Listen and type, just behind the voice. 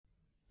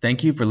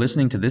Thank you for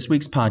listening to this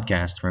week's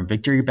podcast from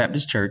Victory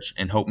Baptist Church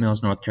in Hope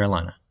Mills, North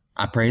Carolina.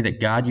 I pray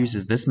that God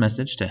uses this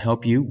message to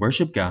help you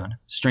worship God,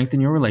 strengthen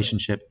your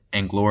relationship,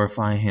 and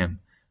glorify Him.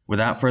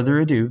 Without further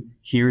ado,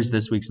 here is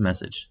this week's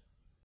message.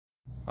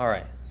 All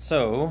right,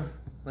 so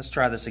let's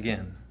try this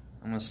again.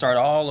 I'm going to start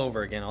all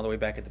over again, all the way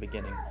back at the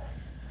beginning.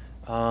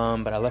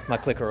 But I left my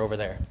clicker over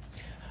there.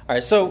 All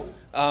right, so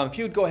if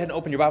you would go ahead and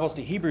open your Bibles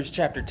to Hebrews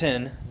chapter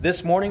 10.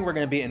 This morning we're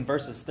going to be in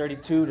verses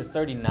 32 to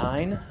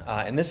 39,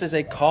 and this is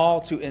a call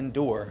to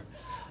endure.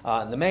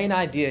 The main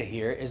idea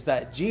here is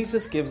that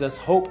Jesus gives us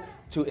hope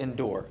to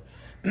endure.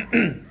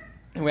 And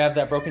we have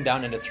that broken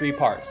down into three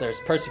parts. There's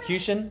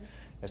persecution,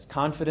 there's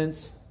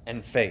confidence,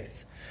 and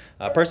faith.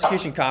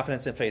 Persecution,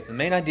 confidence, and faith. The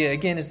main idea,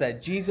 again, is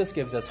that Jesus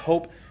gives us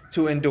hope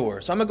to endure.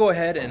 So I'm going to go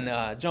ahead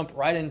and jump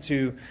right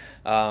into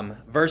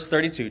verse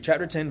 32,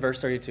 chapter 10,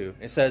 verse 32.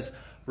 It says,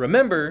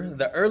 "Remember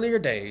the earlier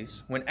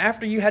days when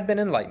after you had been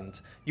enlightened,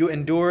 you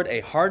endured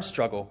a hard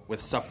struggle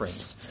with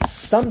sufferings.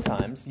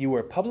 Sometimes you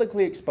were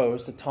publicly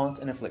exposed to taunts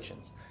and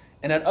afflictions,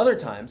 and at other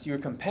times you were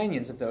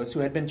companions of those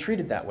who had been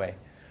treated that way.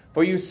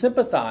 For you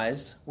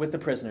sympathized with the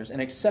prisoners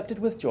and accepted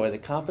with joy the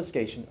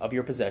confiscation of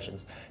your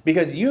possessions,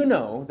 because you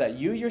know that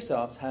you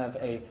yourselves have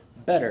a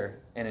better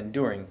and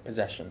enduring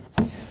possession."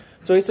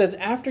 So he says,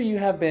 after you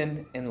have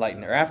been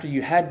enlightened, or after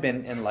you had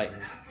been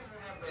enlightened.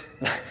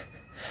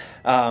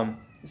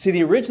 See,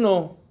 the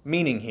original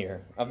meaning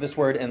here of this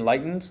word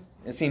enlightened,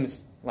 it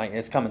seems like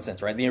it's common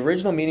sense, right? The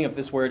original meaning of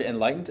this word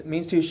enlightened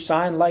means to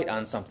shine light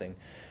on something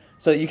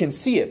so that you can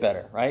see it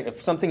better, right?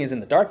 If something is in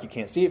the dark, you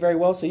can't see it very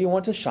well, so you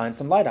want to shine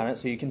some light on it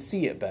so you can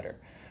see it better.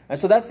 And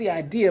so that's the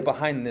idea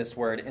behind this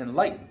word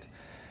enlightened.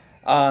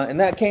 And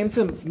that came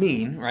to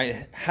mean,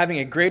 right, having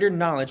a greater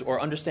knowledge or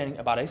understanding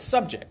about a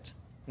subject,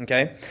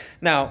 okay?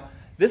 Now,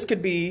 this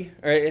could be,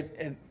 or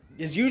it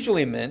is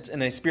usually meant in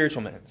a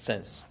spiritual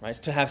sense, right?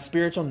 To have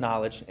spiritual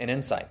knowledge and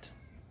insight.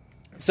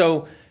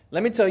 So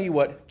let me tell you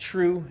what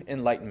true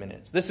enlightenment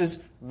is. This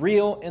is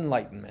real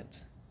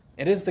enlightenment.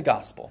 It is the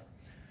gospel.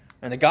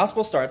 And the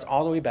gospel starts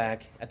all the way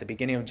back at the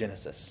beginning of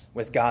Genesis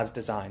with God's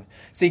design.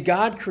 See,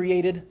 God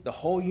created the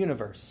whole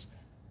universe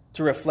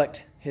to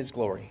reflect His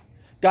glory.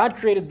 God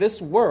created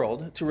this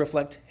world to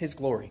reflect His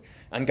glory.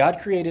 And God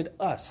created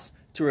us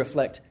to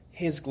reflect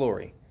His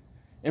glory.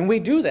 And we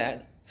do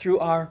that through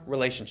our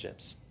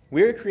relationships.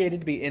 We're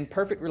created to be in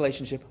perfect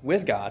relationship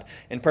with God,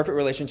 in perfect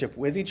relationship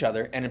with each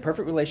other, and in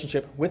perfect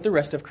relationship with the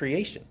rest of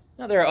creation.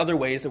 Now, there are other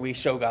ways that we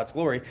show God's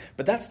glory,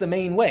 but that's the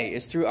main way,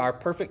 is through our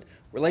perfect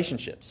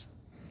relationships.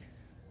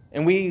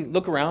 And we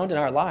look around in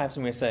our lives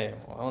and we say,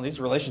 well,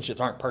 these relationships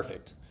aren't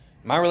perfect.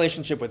 My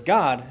relationship with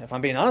God, if I'm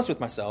being honest with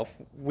myself,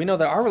 we know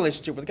that our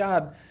relationship with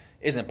God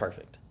isn't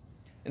perfect.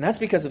 And that's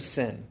because of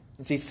sin.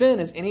 And see, sin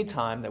is any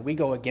time that we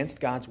go against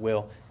God's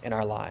will in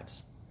our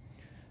lives.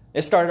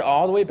 It started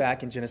all the way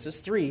back in Genesis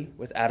 3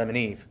 with Adam and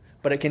Eve,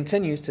 but it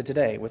continues to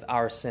today with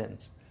our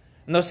sins.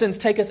 And those sins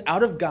take us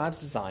out of God's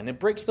design. It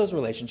breaks those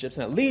relationships,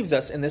 and it leaves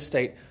us in this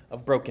state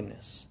of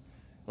brokenness.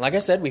 And like I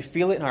said, we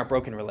feel it in our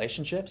broken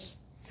relationships.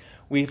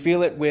 We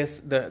feel it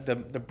with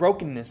the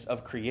brokenness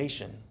of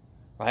creation,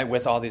 right?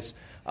 With all these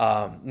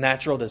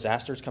natural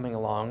disasters coming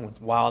along,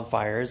 with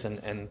wildfires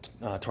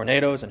and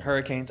tornadoes and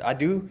hurricanes. I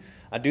do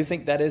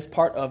think that is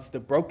part of the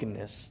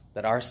brokenness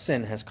that our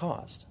sin has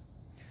caused.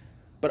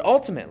 But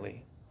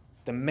ultimately,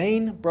 the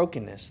main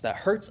brokenness that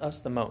hurts us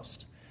the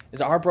most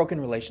is our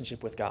broken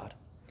relationship with God.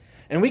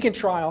 And we can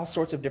try all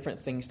sorts of different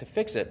things to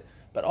fix it,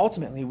 but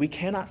ultimately we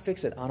cannot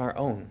fix it on our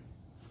own.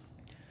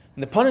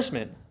 And the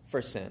punishment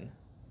for sin,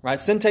 right?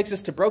 Sin takes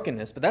us to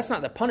brokenness, but that's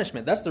not the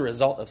punishment. That's the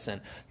result of sin.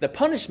 The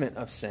punishment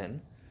of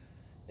sin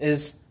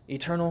is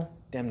eternal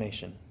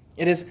damnation.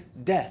 It is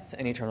death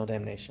and eternal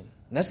damnation.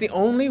 And that's the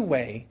only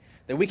way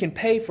that we can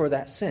pay for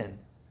that sin,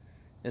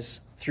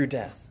 is through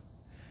death.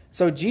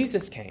 So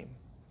Jesus came,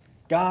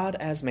 God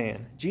as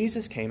man.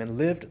 Jesus came and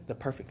lived the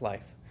perfect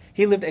life.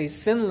 He lived a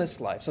sinless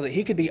life so that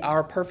He could be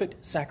our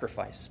perfect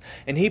sacrifice.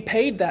 And He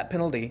paid that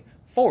penalty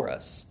for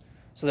us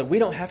so that we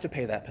don't have to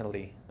pay that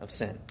penalty of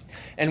sin.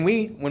 And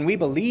when we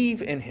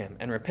believe in Him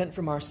and repent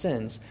from our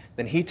sins,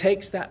 then He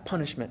takes that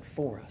punishment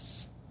for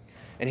us.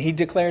 And He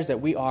declares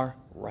that we are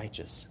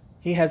righteous.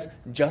 He has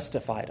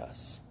justified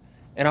us.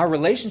 And our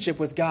relationship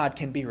with God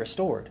can be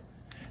restored.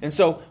 And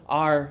so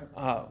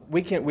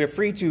we're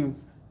free to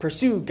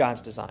pursue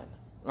God's design.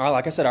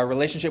 Like I said, our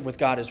relationship with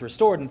God is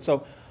restored. And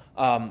so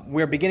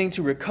we're beginning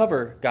to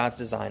recover God's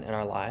design in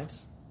our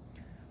lives.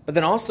 But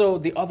then also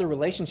the other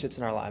relationships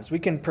in our lives. We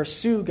can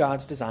pursue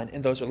God's design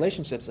in those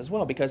relationships as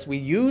well, because we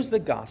use the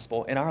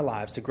gospel in our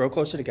lives to grow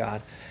closer to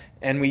God,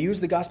 and we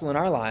use the gospel in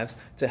our lives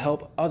to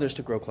help others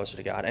to grow closer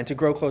to God and to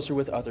grow closer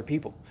with other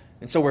people.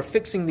 And so we're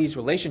fixing these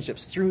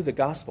relationships through the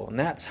gospel, and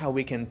that's how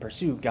we can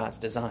pursue God's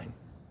design.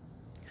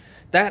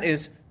 That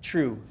is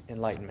true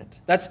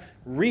enlightenment. That's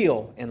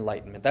real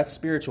enlightenment. That's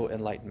spiritual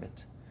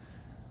enlightenment.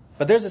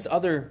 But there's this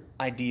other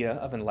idea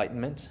of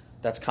enlightenment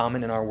that's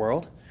common in our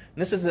world.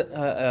 And this is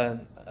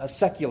a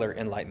secular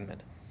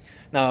enlightenment.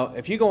 Now,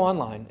 if you go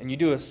online and you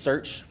do a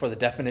search for the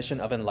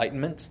definition of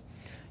enlightenment,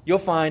 you'll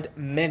find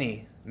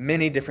many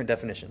many different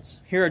definitions.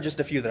 Here are just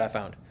a few that I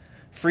found.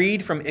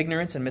 Freed from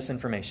ignorance and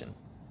misinformation.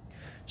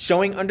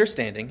 Showing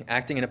understanding,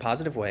 acting in a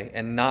positive way,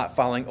 and not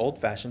following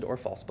old-fashioned or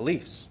false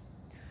beliefs.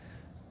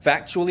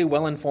 Factually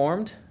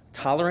well-informed,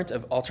 tolerant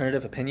of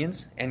alternative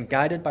opinions, and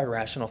guided by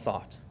rational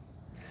thought.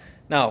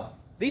 Now,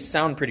 these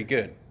sound pretty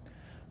good,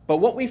 but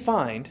what we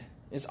find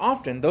is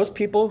often those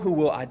people who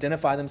will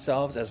identify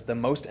themselves as the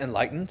most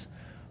enlightened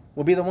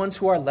will be the ones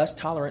who are less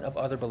tolerant of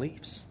other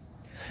beliefs.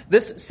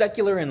 This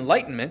secular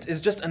enlightenment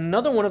is just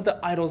another one of the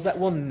idols that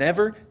will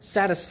never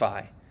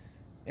satisfy,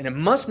 and it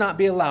must not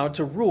be allowed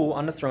to rule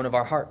on the throne of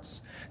our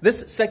hearts.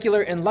 This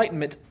secular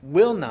enlightenment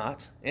will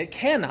not, it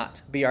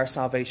cannot be our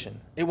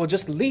salvation. It will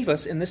just leave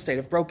us in this state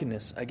of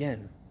brokenness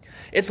again.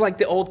 It's like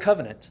the old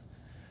covenant,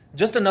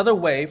 just another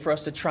way for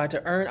us to try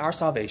to earn our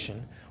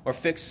salvation or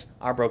fix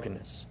our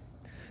brokenness.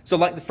 So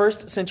like the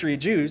first century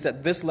Jews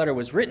that this letter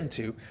was written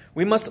to,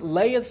 we must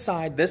lay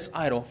aside this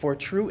idol for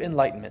true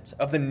enlightenment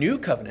of the new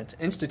covenant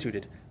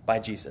instituted by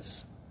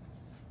Jesus.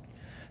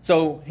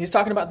 So he's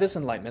talking about this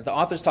enlightenment. The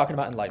author's talking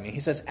about enlightenment.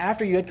 He says,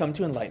 after you had come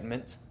to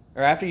enlightenment,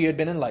 or after you had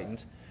been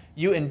enlightened,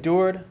 you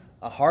endured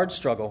a hard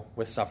struggle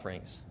with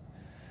sufferings.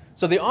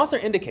 So the author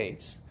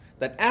indicates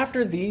that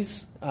after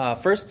these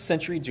first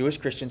century Jewish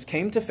Christians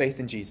came to faith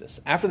in Jesus,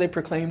 after they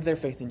proclaimed their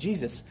faith in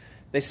Jesus,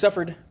 they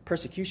suffered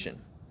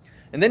persecution.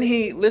 And then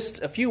he lists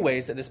a few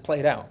ways that this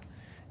played out.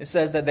 It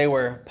says that they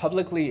were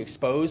publicly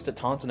exposed to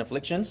taunts and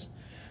afflictions.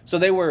 So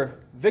they were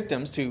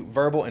victims to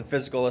verbal and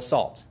physical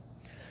assault.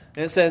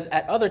 And it says,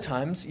 at other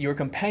times, you were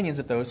companions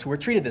of those who were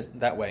treated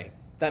that way.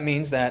 That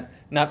means that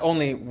not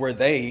only were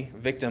they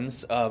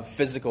victims of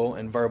physical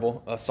and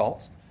verbal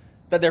assault,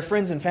 that their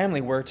friends and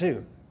family were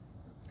too.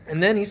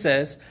 And then he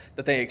says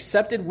that they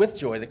accepted with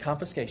joy the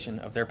confiscation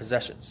of their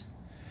possessions.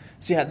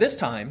 See, at this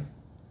time,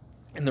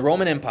 in the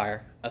Roman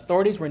Empire,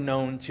 authorities were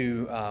known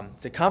to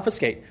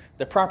confiscate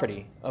the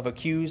property of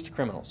accused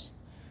criminals.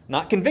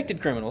 Not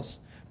convicted criminals,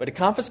 but to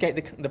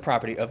confiscate the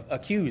property of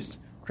accused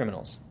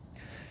criminals.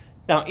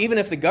 Now, even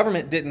if the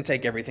government didn't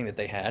take everything that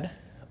they had,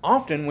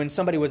 often when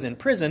somebody was in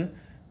prison,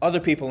 other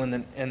people in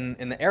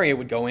the area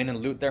would go in and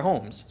loot their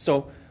homes.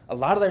 So a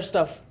lot of their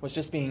stuff was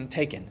just being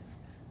taken.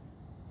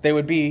 They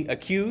would be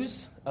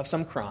accused of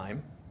some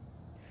crime.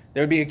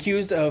 They would be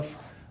accused of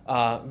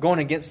going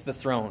against the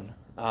throne,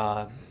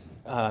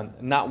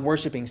 not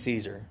worshiping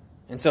Caesar.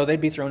 And so they'd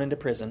be thrown into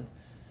prison.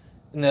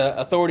 And the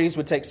authorities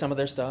would take some of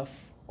their stuff,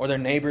 or their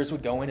neighbors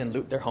would go in and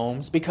loot their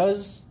homes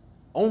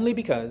only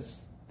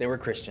because they were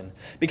Christian,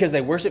 because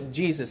they worshiped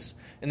Jesus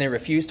and they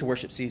refused to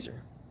worship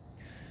Caesar.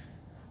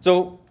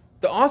 So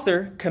the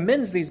author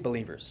commends these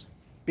believers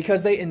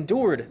because they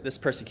endured this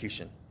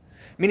persecution,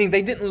 meaning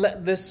they didn't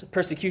let this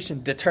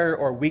persecution deter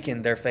or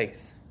weaken their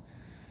faith.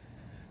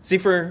 See,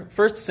 for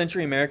 21st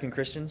century American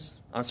Christians,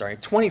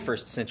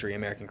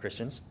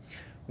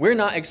 we're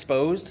not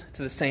exposed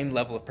to the same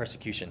level of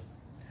persecution.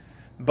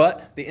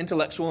 But the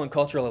intellectual and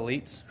cultural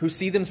elites who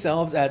see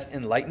themselves as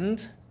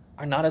enlightened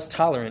are not as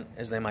tolerant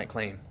as they might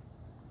claim.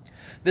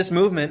 This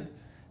movement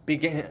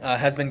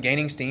has been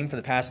gaining steam for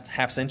the past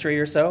half century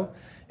or so,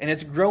 and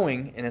it's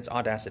growing in its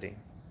audacity.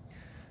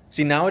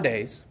 See,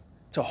 nowadays,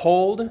 to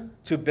hold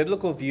to a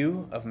biblical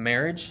view of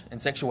marriage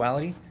and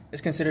sexuality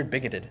is considered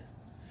bigoted.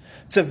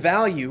 To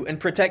value and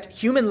protect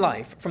human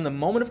life from the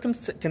moment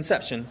of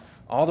conception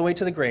all the way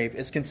to the grave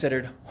is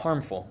considered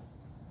harmful.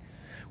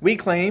 We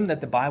claim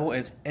that the Bible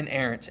is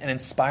inerrant and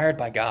inspired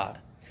by God,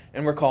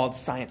 and we're called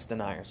science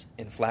deniers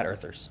and flat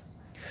earthers.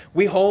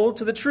 We hold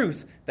to the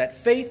truth that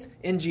faith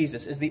in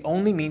Jesus is the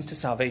only means to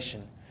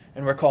salvation,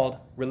 and we're called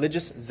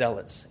religious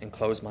zealots and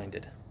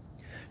closed-minded.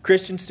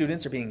 Christian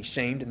students are being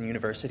shamed in the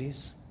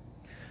universities.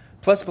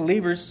 Plus,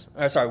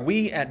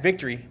 we at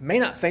Victory may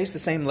not face the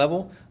same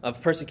level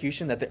of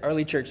persecution that the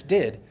early church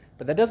did,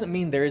 but that doesn't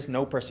mean there is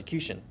no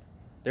persecution.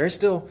 There is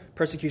still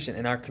persecution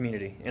in our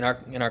community, in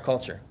our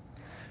culture.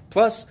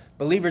 Plus,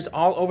 believers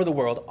all over the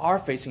world are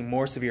facing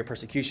more severe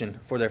persecution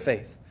for their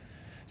faith.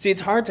 See,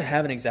 it's hard to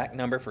have an exact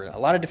number for a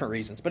lot of different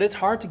reasons, but it's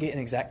hard to get an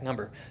exact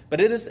number. But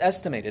it is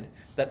estimated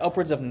that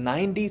upwards of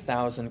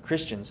 90,000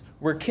 Christians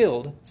were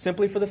killed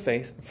simply for the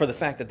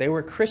fact that they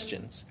were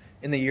Christians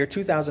in the year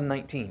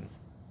 2019.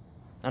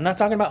 I'm not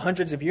talking about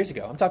hundreds of years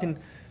ago. I'm talking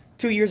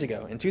 2 years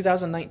ago. In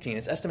 2019,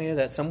 it's estimated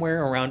that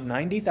somewhere around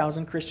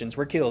 90,000 Christians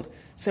were killed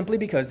simply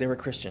because they were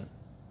Christian.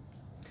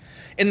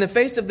 In the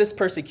face of this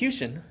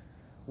persecution,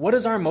 what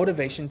is our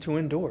motivation to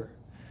endure?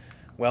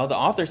 Well, the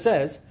author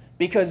says,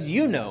 because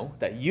you know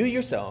that you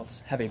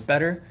yourselves have a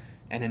better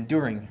and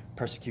enduring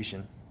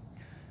persecution.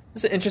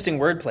 This is an interesting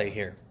wordplay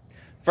here.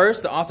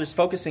 First, the author's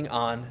focusing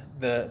on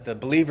the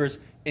believers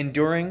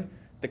enduring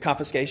the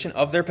confiscation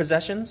of their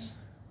possessions,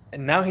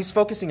 and now he's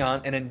focusing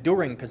on an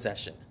enduring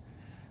possession.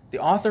 The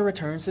author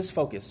returns his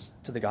focus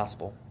to the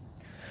gospel.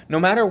 No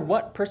matter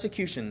what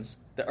persecutions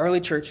the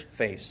early church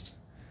faced,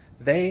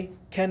 they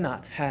could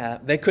not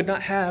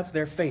have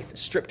their faith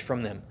stripped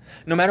from them.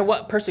 No matter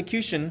what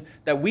persecution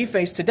that we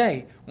face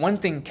today, one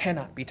thing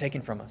cannot be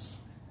taken from us,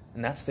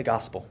 and that's the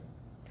gospel.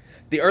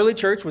 The early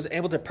church was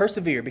able to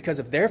persevere because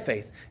of their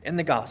faith in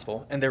the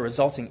gospel and their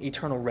resulting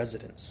eternal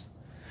residence.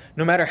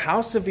 No matter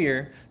how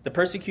severe the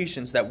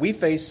persecutions that we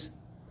face,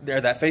 or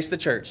that face the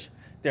church,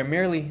 they're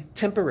merely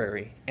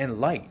temporary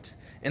and light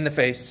in the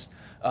face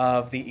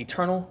of the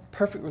eternal,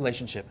 perfect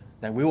relationship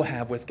that we will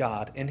have with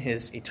God in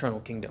his eternal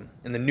kingdom,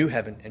 in the new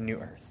heaven and new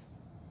earth.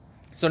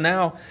 So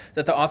now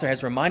that the author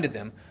has reminded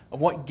them of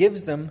what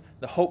gives them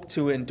the hope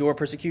to endure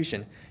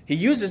persecution, he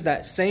uses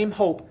that same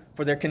hope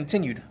for their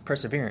continued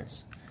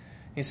perseverance.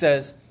 He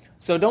says,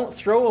 "So don't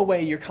throw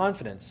away your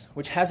confidence,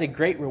 which has a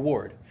great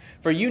reward.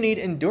 For you need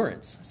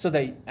endurance, so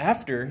that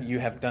after you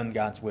have done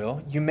God's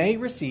will, you may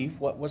receive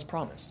what was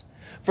promised.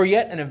 For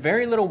yet in a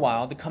very little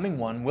while the coming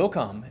one will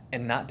come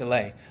and not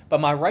delay.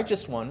 But my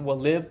righteous one will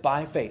live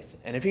by faith.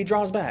 And if he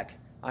draws back,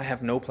 I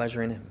have no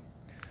pleasure in him."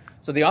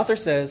 So the author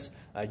says,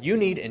 you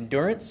need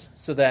endurance,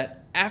 so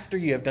that after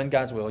you have done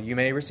God's will, you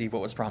may receive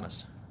what was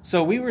promised.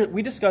 So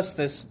we discussed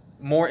this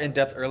more in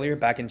depth earlier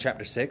back in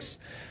chapter 6.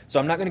 So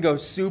I'm not going to go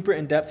super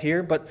in depth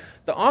here, but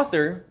the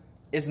author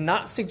is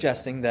not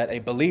suggesting that a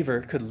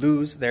believer could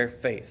lose their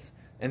faith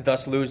and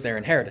thus lose their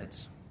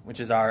inheritance, which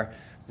is our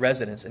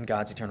residence in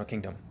God's eternal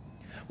kingdom.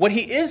 What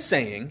he is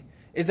saying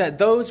is that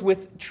those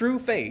with true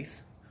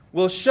faith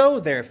will show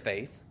their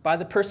faith by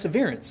the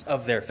perseverance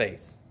of their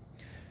faith.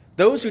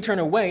 Those who turn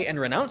away and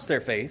renounce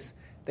their faith,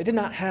 they did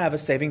not have a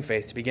saving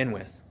faith to begin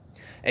with.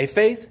 A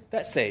faith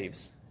that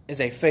saves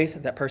is a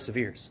faith that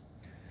perseveres.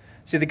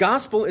 See, the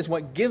gospel is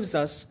what gives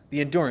us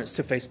the endurance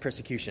to face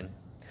persecution.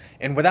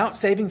 And without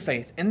saving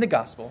faith in the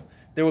gospel,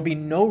 there will be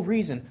no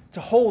reason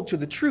to hold to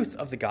the truth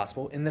of the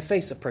gospel in the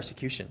face of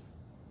persecution.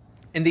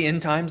 In the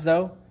end times,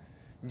 though,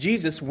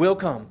 Jesus will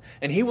come,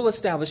 and he will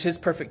establish his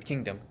perfect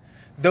kingdom.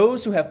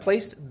 Those who have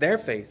placed their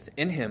faith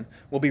in him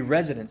will be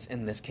residents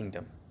in this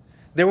kingdom.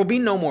 There will be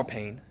no more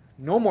pain,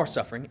 no more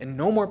suffering, and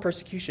no more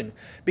persecution,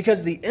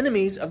 because the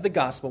enemies of the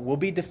gospel will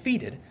be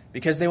defeated,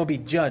 because they will be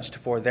judged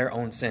for their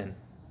own sin.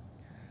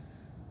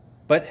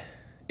 But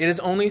it is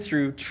only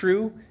through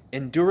true,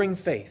 enduring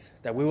faith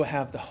that we will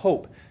have the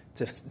hope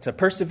to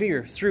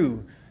persevere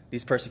through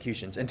these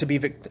persecutions and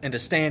to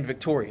stand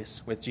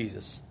victorious with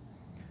Jesus.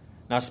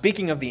 Now,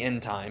 speaking of the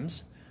end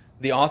times,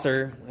 the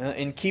author,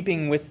 in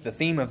keeping with the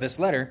theme of this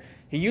letter,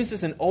 he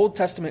uses an Old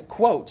Testament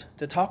quote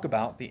to talk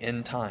about the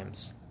end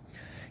times.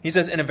 He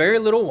says, "In a very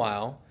little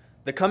while,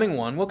 the coming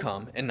one will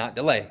come and not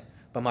delay,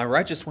 but my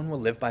righteous one will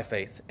live by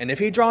faith. And if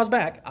he draws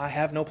back, I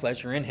have no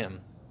pleasure in him."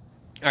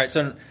 All right,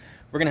 so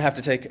we're going to have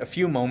to take a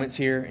few moments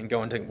here and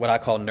go into what I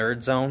call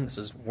nerd zone. This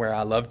is where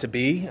I love to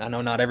be. I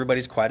know not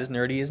everybody's quite as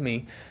nerdy as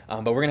me,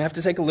 but we're going to have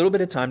to take a little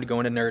bit of time to go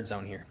into nerd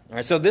zone here. All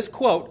right, so this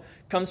quote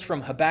comes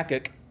from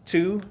Habakkuk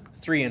 2,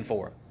 3, and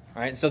 4.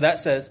 All right, so that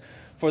says,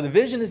 "For the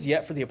vision is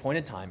yet for the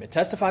appointed time. It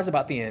testifies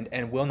about the end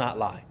and will not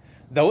lie.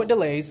 Though it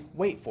delays,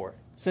 wait for it,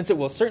 since it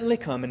will certainly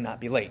come and not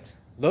be late.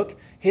 Look,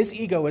 his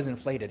ego is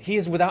inflated. He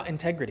is without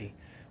integrity,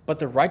 but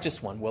the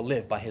righteous one will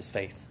live by his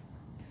faith."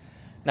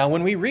 Now,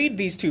 when we read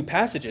these two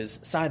passages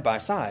side by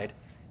side,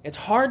 it's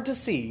hard to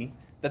see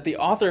that the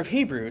author of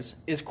Hebrews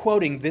is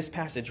quoting this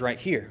passage right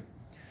here.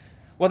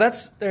 Well,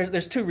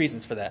 there's two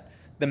reasons for that.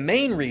 The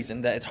main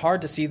reason that it's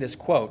hard to see this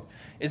quote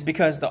is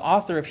because the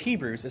author of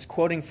Hebrews is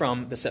quoting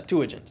from the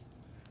Septuagint.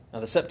 Now,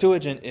 the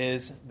Septuagint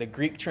is the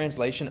Greek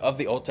translation of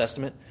the Old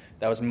Testament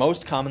that was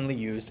most commonly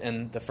used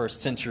in the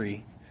first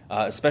century,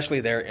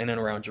 especially there in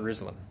and around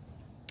Jerusalem.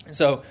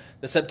 So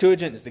the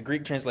Septuagint is the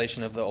Greek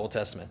translation of the Old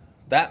Testament.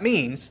 That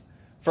means,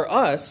 for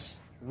us,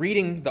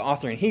 reading the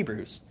author in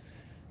Hebrews,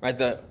 right,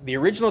 the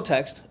original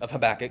text of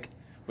Habakkuk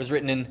was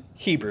written in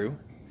Hebrew,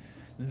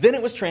 then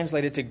it was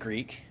translated to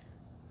Greek,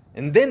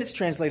 and then it's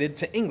translated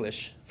to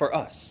English for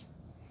us.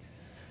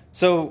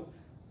 So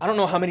I don't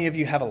know how many of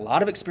you have a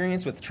lot of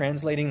experience with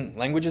translating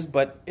languages,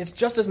 but it's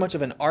just as much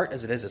of an art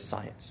as it is a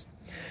science.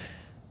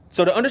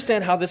 So to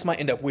understand how this might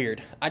end up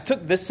weird, I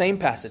took this same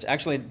passage,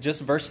 actually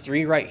just verse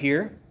 3 right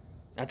here.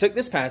 I took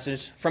this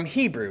passage from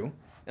Hebrew,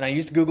 and I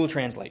used Google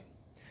Translate.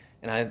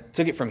 And I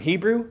took it from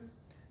Hebrew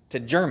to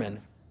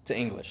German to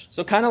English.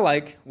 So kind of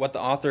like what the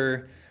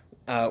author,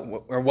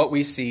 or what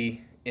we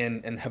see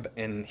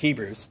in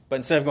Hebrews. But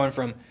instead of going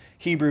from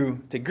Hebrew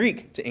to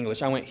Greek to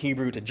English, I went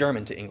Hebrew to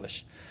German to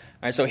English.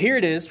 All right, so here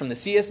it is from the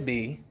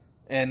CSB,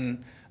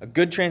 and a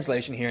good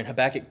translation here in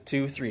Habakkuk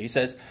 2:3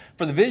 says,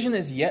 "For the vision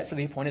is yet for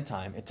the appointed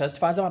time. It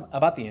testifies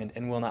about the end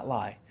and will not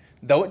lie.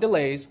 Though it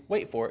delays,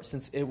 wait for it,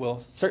 since it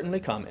will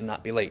certainly come and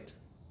not be late."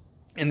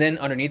 And then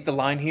underneath the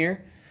line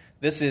here,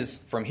 this is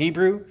from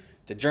Hebrew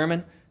to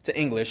German to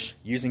English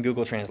using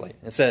Google Translate.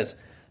 It says,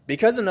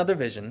 "Because another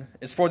vision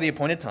is for the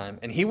appointed time,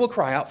 and he will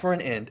cry out for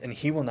an end, and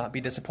he will not be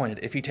disappointed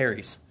if he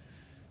tarries."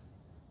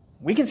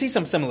 We can see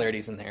some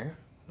similarities in there.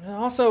 And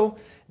also,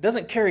 it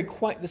doesn't carry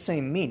quite the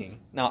same meaning.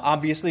 Now,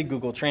 obviously,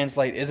 Google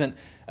Translate isn't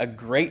a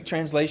great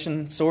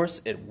translation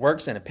source. It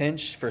works in a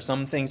pinch for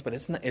some things, but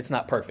it's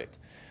not perfect.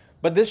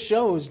 But this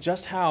shows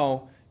just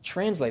how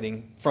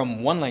translating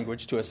from one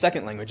language to a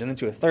second language and then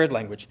to a third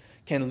language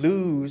can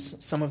lose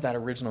some of that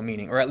original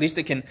meaning, or at least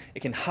it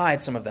can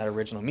hide some of that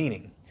original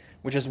meaning,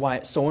 which is why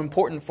it's so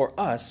important for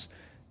us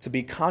to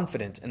be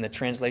confident in the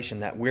translation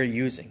that we're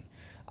using.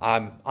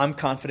 I'm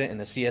confident in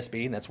the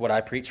CSB, and that's what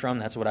I preach from.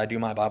 That's what I do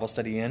my Bible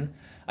study in.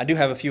 I do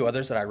have a few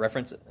others that I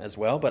reference as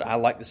well, but I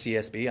like the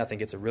CSB. I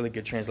think it's a really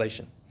good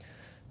translation.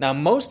 Now,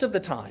 most of the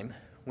time,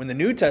 when the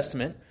New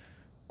Testament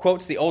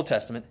quotes the Old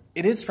Testament,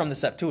 it is from the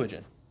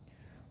Septuagint.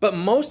 But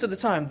most of the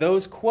time,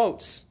 those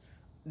quotes,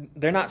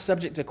 they're not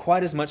subject to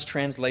quite as much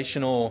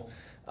translational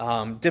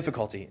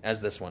difficulty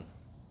as this one.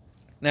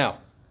 Now,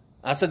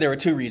 I said there were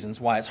two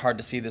reasons why it's hard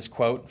to see this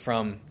quote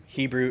from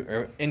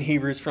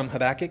Hebrews from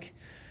Habakkuk.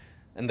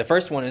 And the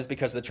first one is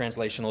because of the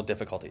translational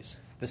difficulties.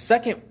 The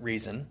second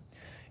reason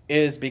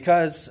is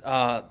because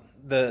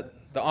the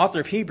author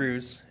of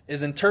Hebrews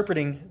is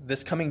interpreting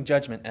this coming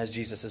judgment as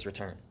Jesus'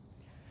 return.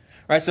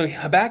 All right, so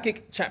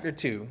Habakkuk chapter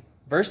 2,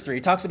 verse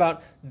 3 talks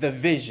about the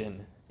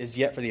vision is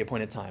yet for the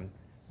appointed time.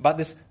 About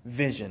this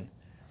vision.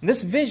 And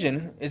this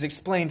vision is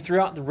explained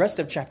throughout the rest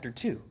of chapter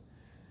 2.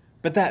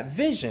 But that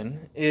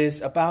vision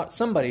is about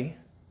somebody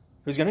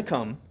who's going to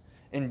come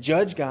and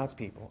judge God's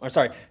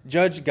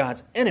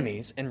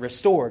enemies and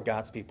restore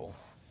God's people.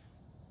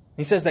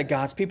 He says that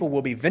God's people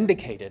will be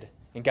vindicated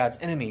and God's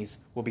enemies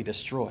will be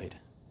destroyed.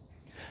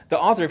 The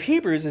author of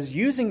Hebrews is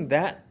using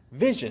that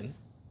vision,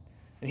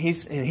 and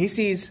he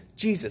sees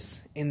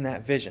Jesus in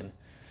that vision.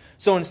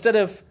 So instead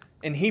of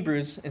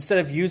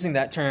using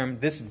that term,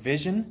 this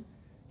vision,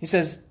 he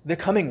says the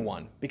coming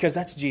one, because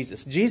that's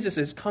Jesus. Jesus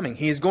is coming.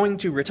 He is going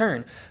to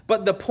return.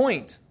 But the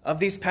point of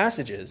these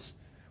passages,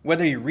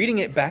 whether you're reading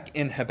it back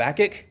in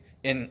Habakkuk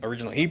in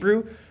original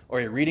Hebrew,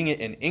 or you're reading it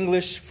in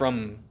English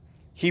from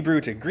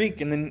Hebrew to Greek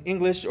and then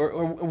English,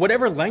 or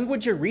whatever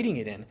language you're reading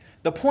it in,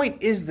 the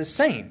point is the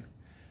same.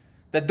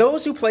 That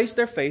those who place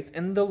their faith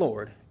in the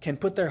Lord can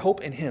put their hope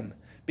in Him,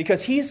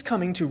 because He is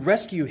coming to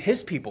rescue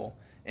His people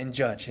and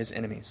judge His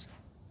enemies.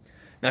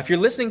 Now, if you're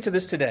listening to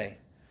this today,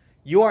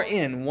 you are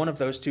in one of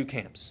those two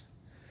camps.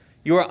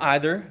 You are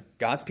either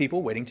God's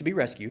people waiting to be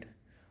rescued,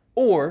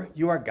 or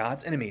you are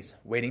God's enemies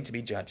waiting to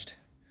be judged.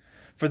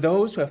 For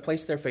those who have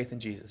placed their faith in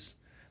Jesus,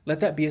 let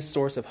that be a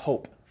source of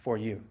hope for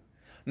you.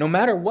 No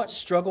matter what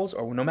struggles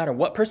or no matter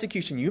what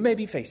persecution you may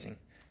be facing,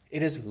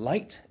 it is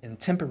light and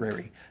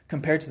temporary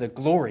compared to the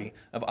glory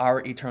of our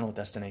eternal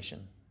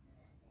destination.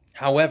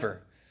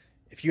 However,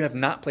 if you have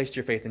not placed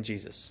your faith in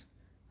Jesus,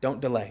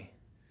 don't delay.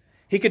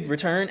 He could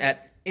return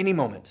at any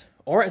moment.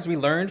 Or as we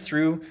learned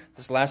through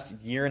this last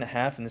year and a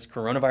half in this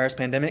coronavirus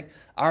pandemic,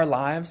 our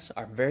lives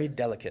are very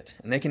delicate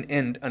and they can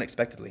end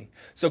unexpectedly.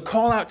 So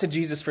call out to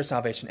Jesus for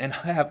salvation and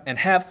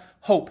have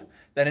hope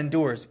that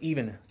endures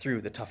even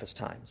through the toughest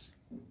times.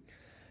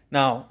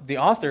 Now, the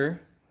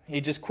author,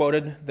 he just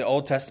quoted the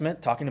Old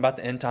Testament talking about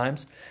the end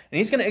times, and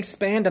he's going to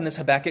expand on this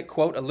Habakkuk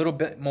quote a little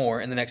bit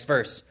more in the next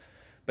verse.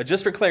 But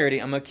just for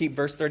clarity, I'm going to keep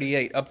verse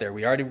 38 up there.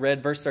 We already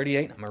read verse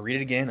 38. I'm going to read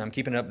it again. I'm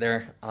keeping it up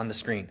there on the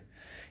screen.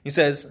 He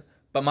says,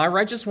 "But my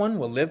righteous one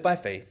will live by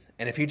faith,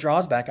 and if he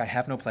draws back, I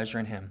have no pleasure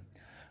in him.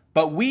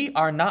 But we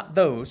are not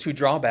those who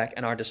draw back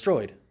and are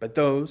destroyed, but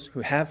those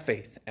who have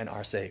faith and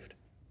are saved."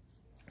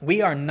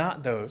 We are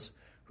not those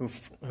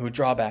who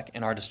draw back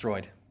and are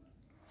destroyed.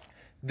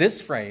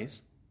 This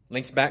phrase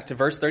links back to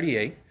verse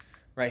 38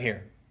 right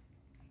here.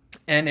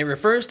 And it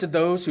refers to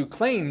those who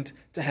claimed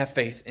to have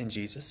faith in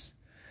Jesus.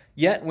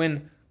 Yet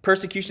when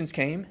persecutions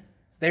came,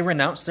 they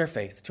renounced their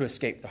faith to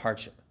escape the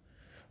hardship.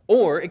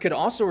 Or it could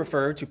also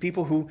refer to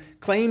people who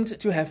claimed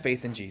to have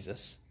faith in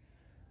Jesus.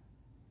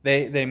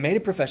 They made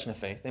a profession of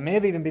faith. They may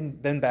have even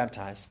been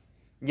baptized.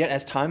 Yet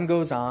as time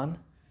goes on,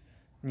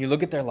 and you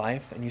look at their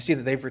life and you see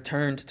that they've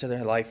returned to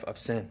their life of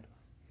sin,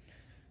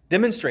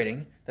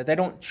 demonstrating that they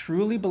don't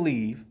truly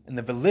believe in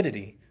the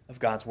validity of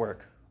God's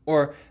work.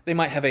 Or they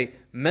might have a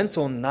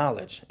mental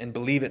knowledge and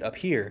believe it up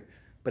here,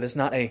 but it's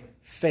not a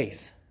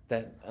faith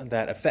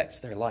that affects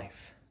their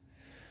life.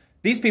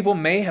 These people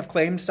may have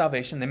claimed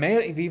salvation. They may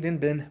have even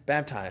been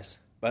baptized.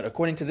 But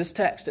according to this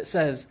text, it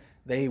says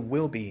they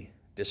will be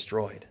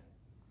destroyed.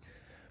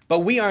 But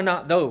we are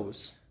not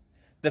those.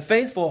 The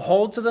faithful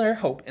hold to their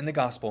hope in the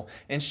gospel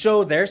and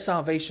show their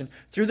salvation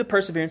through the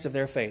perseverance of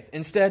their faith.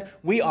 Instead,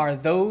 we are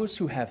those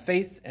who have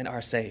faith and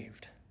are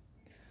saved.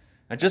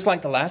 Now, just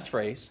like the last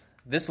phrase,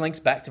 this links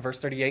back to verse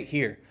 38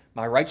 here.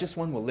 My righteous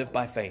one will live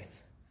by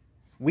faith.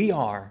 We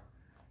are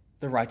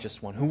the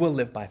righteous one who will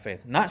live by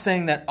faith. Not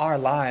saying that our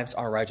lives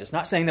are righteous,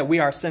 not saying that we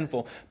are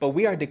sinful, but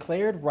we are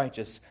declared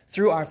righteous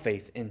through our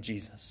faith in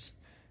Jesus.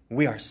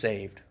 We are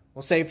saved.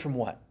 Well, saved from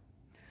what?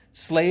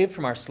 Saved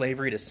from our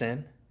slavery to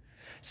sin,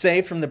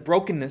 saved from the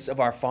brokenness of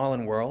our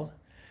fallen world,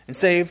 and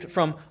saved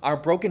from our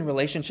broken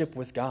relationship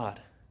with God,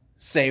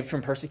 saved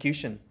from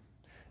persecution,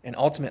 and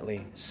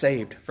ultimately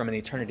saved from an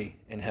eternity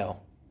in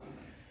hell. All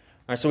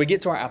right, so we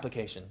get to our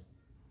application.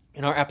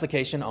 And our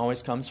application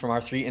always comes from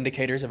our three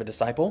indicators of a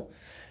disciple.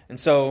 And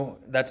so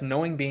that's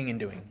knowing, being, and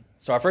doing.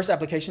 So our first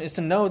application is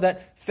to know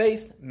that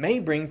faith may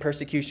bring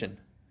persecution.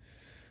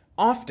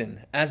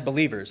 Often, as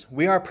believers,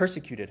 we are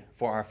persecuted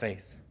for our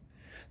faith.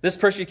 This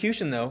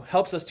persecution, though,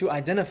 helps us to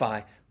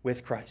identify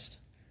with Christ.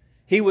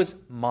 He was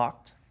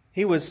mocked,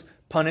 he was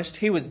punished,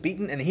 he was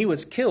beaten, and he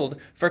was killed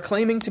for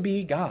claiming to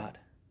be God.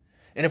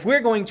 And if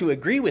we're going to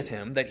agree with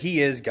him that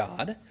he is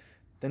God,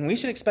 then we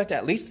should expect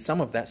at least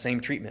some of that same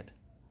treatment.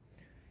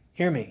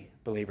 Hear me,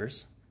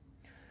 believers.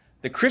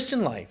 The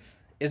Christian life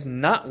is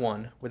not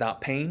one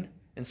without pain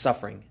and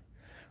suffering.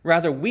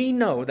 Rather, we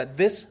know that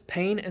this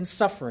pain and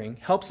suffering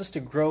helps us to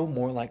grow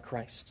more like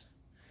Christ.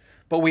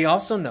 But we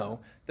also know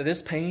that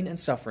this pain and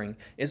suffering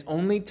is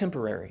only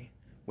temporary,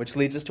 which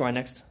leads us to our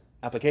next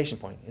application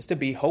point, is to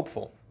be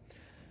hopeful.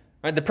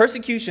 Right? The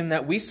persecution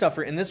that we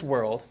suffer in this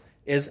world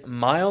is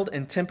mild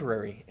and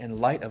temporary in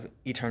light of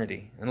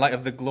eternity, in light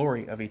of the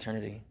glory of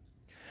eternity.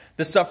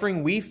 The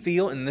suffering we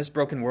feel in this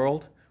broken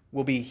world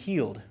will be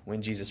healed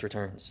when Jesus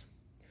returns.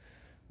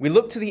 We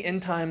look to the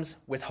end times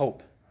with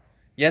hope.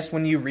 Yes,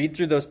 when you read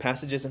through those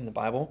passages in the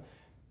Bible,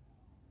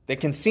 they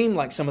can seem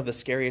like some of the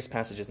scariest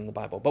passages in the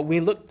Bible, but we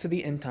look to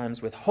the end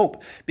times with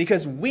hope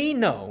because we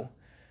know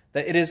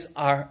that it is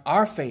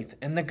our faith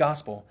in the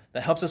gospel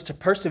that helps us to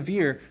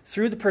persevere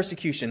through the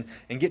persecution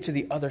and get to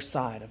the other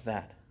side of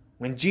that.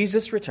 When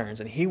Jesus returns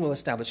and he will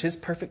establish his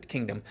perfect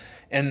kingdom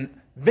and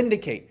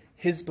vindicate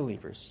his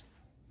believers,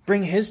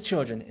 bring his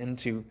children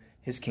into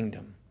his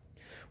kingdom.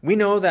 We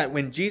know that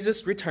when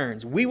Jesus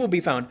returns, we will be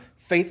found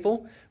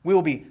faithful, we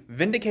will be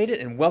vindicated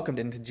and welcomed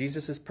into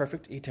Jesus'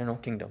 perfect eternal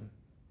kingdom.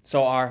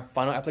 So our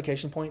final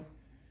application point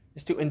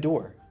is to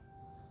endure.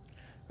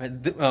 Right?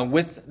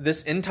 With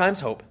this end times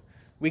hope,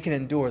 we can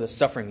endure the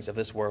sufferings of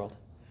this world.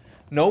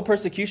 No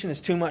persecution is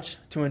too much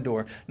to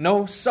endure.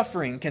 No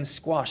suffering can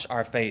squash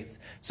our faith.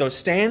 So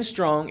stand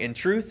strong in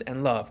truth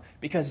and love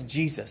because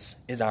Jesus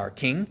is our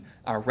King,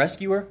 our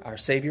rescuer, our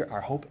Savior,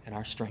 our hope, and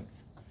our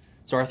strength.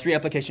 So our 3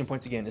 application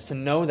points again is to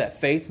know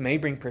that faith may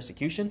bring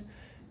persecution,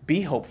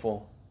 be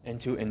hopeful, and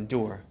to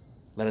endure.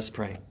 Let us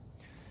pray.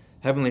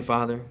 Heavenly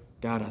Father,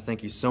 God, I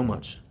thank you so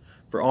much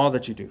for all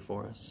that you do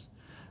for us.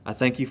 I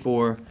thank you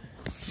for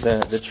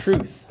the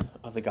truth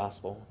of the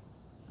gospel.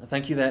 I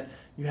thank you that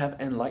you have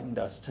enlightened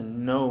us to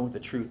know the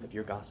truth of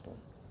your gospel.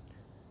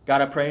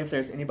 God, I pray if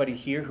there's anybody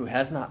here who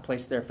has not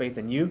placed their faith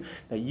in you,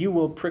 that you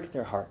will prick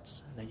their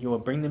hearts, that you will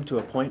bring them to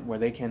a point where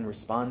they can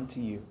respond to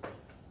you,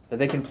 that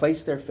they can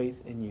place their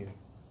faith in you.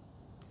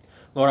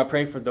 Lord, I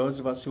pray for those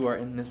of us who are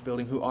in this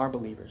building who are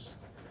believers.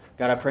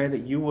 God, I pray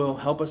that you will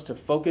help us to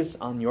focus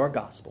on your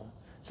gospel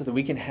so that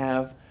we can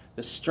have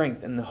the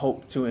strength and the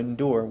hope to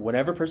endure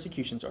whatever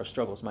persecutions or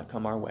struggles might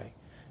come our way.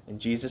 In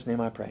Jesus' name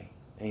I pray.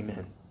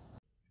 Amen.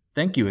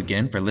 Thank you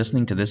again for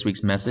listening to this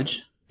week's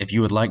message. If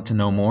you would like to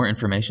know more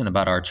information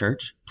about our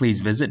church,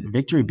 please visit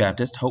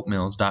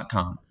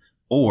victorybaptisthopemills.com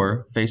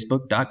or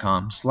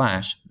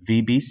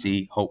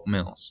facebook.com/VBC Hope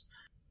Mills.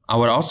 I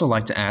would also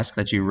like to ask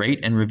that you rate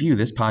and review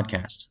this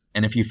podcast.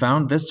 And if you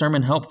found this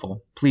sermon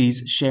helpful,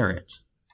 please share it.